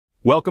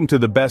Welcome to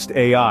the best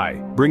AI,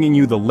 bringing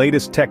you the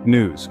latest tech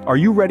news. Are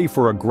you ready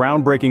for a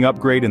groundbreaking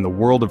upgrade in the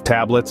world of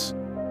tablets?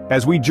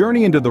 As we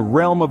journey into the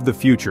realm of the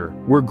future,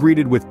 we're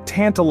greeted with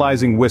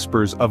tantalizing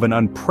whispers of an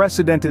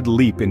unprecedented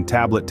leap in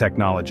tablet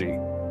technology.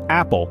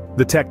 Apple,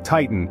 the tech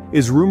titan,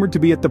 is rumored to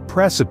be at the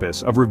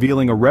precipice of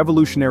revealing a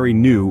revolutionary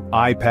new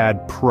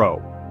iPad Pro.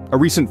 A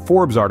recent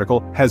Forbes article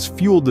has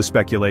fueled the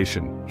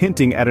speculation,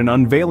 hinting at an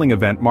unveiling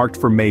event marked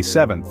for May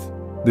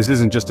 7th. This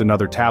isn't just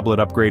another tablet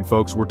upgrade,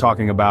 folks. We're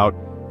talking about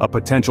a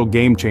potential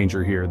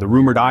game-changer here. The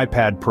rumored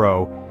iPad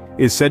Pro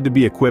is said to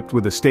be equipped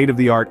with a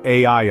state-of-the-art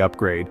AI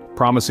upgrade,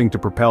 promising to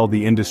propel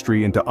the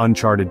industry into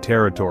uncharted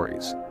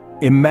territories.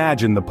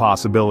 Imagine the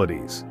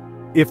possibilities.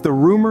 If the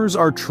rumors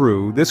are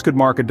true, this could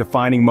mark a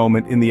defining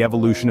moment in the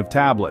evolution of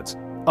tablets.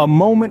 A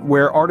moment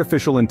where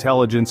artificial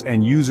intelligence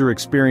and user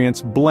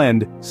experience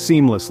blend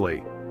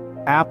seamlessly.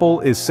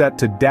 Apple is set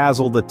to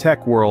dazzle the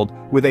tech world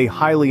with a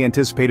highly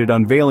anticipated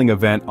unveiling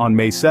event on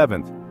May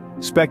 7th.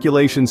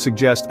 Speculation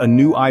suggests a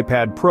new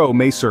iPad Pro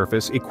may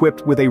surface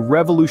equipped with a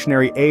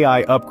revolutionary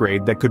AI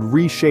upgrade that could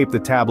reshape the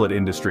tablet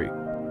industry.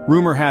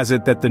 Rumor has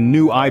it that the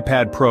new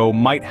iPad Pro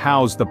might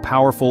house the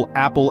powerful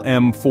Apple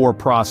M4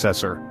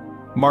 processor,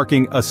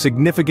 marking a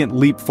significant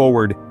leap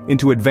forward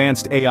into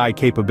advanced AI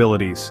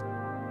capabilities.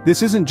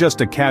 This isn't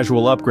just a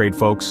casual upgrade,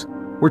 folks.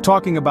 We're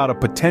talking about a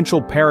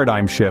potential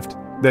paradigm shift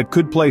that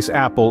could place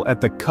Apple at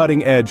the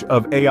cutting edge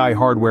of AI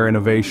hardware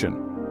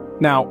innovation.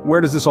 Now,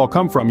 where does this all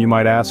come from, you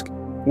might ask?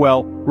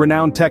 Well,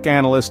 renowned tech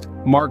analyst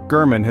Mark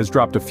Gurman has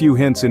dropped a few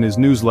hints in his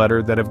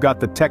newsletter that have got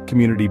the tech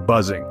community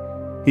buzzing.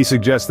 He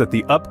suggests that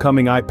the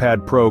upcoming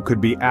iPad Pro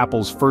could be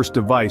Apple's first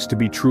device to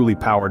be truly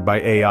powered by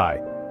AI.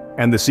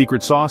 And the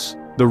secret sauce?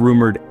 The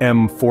rumored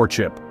M4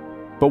 chip.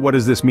 But what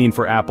does this mean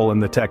for Apple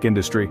and the tech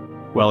industry?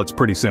 Well, it's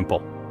pretty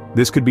simple.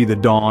 This could be the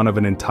dawn of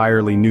an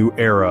entirely new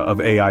era of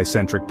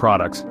AI-centric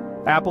products.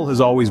 Apple has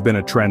always been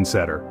a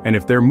trendsetter, and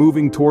if they're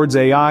moving towards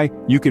AI,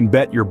 you can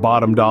bet your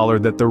bottom dollar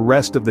that the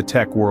rest of the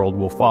tech world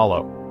will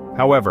follow.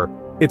 However,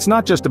 it's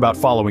not just about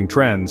following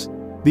trends.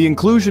 The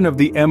inclusion of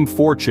the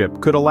M4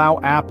 chip could allow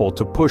Apple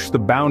to push the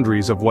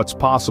boundaries of what's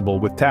possible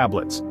with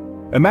tablets.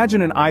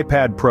 Imagine an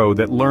iPad Pro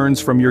that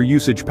learns from your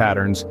usage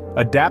patterns,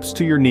 adapts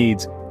to your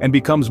needs, and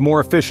becomes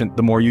more efficient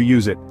the more you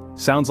use it.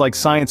 Sounds like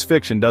science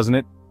fiction, doesn't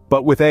it?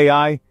 But with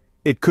AI,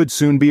 it could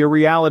soon be a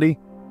reality.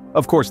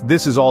 Of course,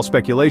 this is all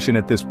speculation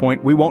at this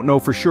point. We won't know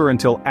for sure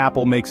until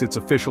Apple makes its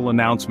official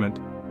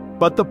announcement.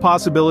 But the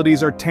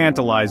possibilities are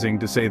tantalizing,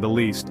 to say the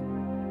least.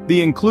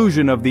 The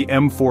inclusion of the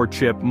M4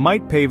 chip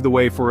might pave the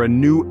way for a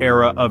new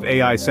era of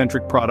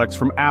AI-centric products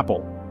from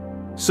Apple.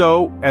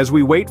 So, as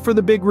we wait for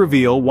the big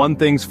reveal, one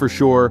thing's for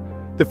sure,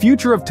 the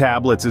future of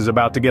tablets is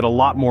about to get a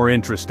lot more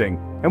interesting,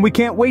 and we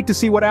can't wait to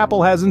see what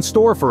Apple has in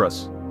store for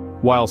us.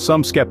 While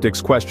some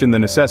skeptics question the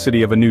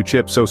necessity of a new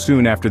chip so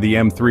soon after the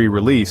M3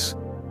 release,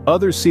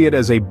 others see it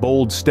as a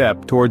bold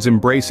step towards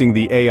embracing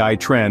the AI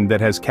trend that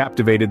has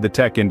captivated the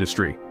tech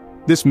industry.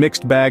 This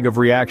mixed bag of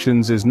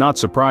reactions is not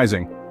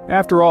surprising.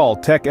 After all,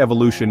 tech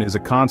evolution is a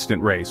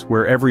constant race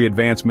where every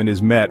advancement is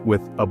met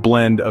with a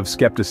blend of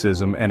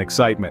skepticism and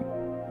excitement.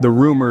 The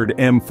rumored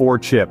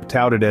M4 chip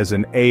touted as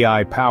an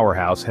AI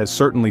powerhouse has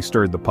certainly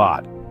stirred the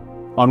pot.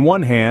 On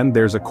one hand,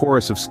 there's a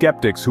chorus of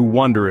skeptics who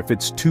wonder if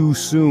it's too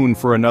soon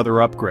for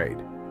another upgrade.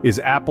 Is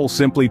Apple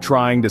simply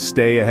trying to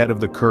stay ahead of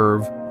the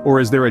curve? Or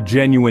is there a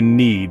genuine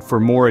need for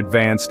more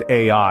advanced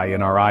AI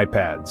in our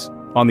iPads?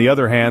 On the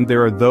other hand,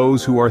 there are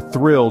those who are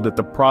thrilled at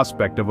the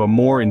prospect of a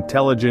more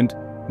intelligent,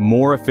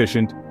 more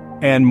efficient,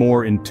 and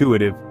more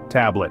intuitive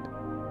tablet.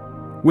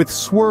 With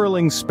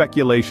swirling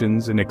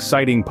speculations and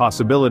exciting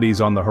possibilities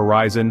on the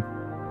horizon,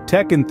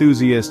 tech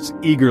enthusiasts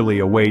eagerly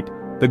await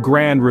the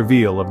grand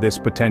reveal of this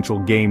potential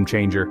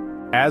game-changer.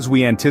 As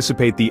we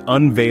anticipate the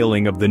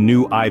unveiling of the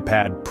new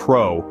iPad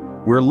Pro,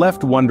 we're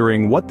left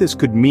wondering what this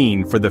could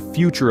mean for the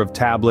future of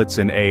tablets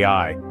and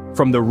AI.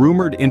 From the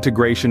rumored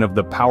integration of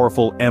the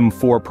powerful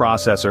M4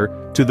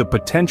 processor to the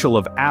potential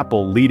of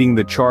Apple leading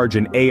the charge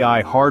in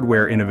AI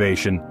hardware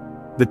innovation,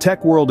 the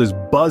tech world is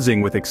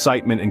buzzing with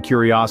excitement and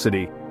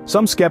curiosity.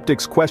 Some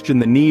skeptics question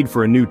the need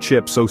for a new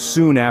chip so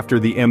soon after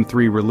the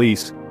M3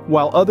 release,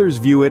 while others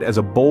view it as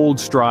a bold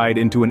stride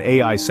into an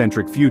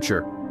AI-centric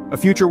future. A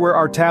future where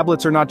our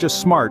tablets are not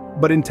just smart,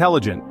 but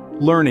intelligent,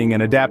 learning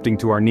and adapting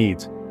to our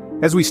needs.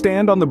 As we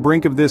stand on the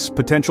brink of this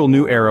potential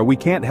new era, we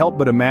can't help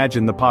but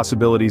imagine the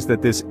possibilities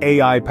that this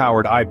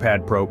AI-powered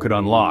iPad Pro could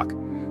unlock.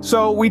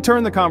 So we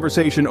turn the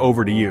conversation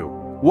over to you.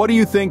 What do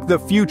you think the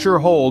future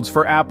holds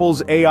for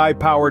Apple's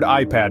AI-powered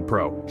iPad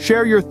Pro?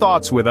 Share your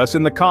thoughts with us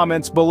in the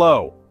comments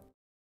below.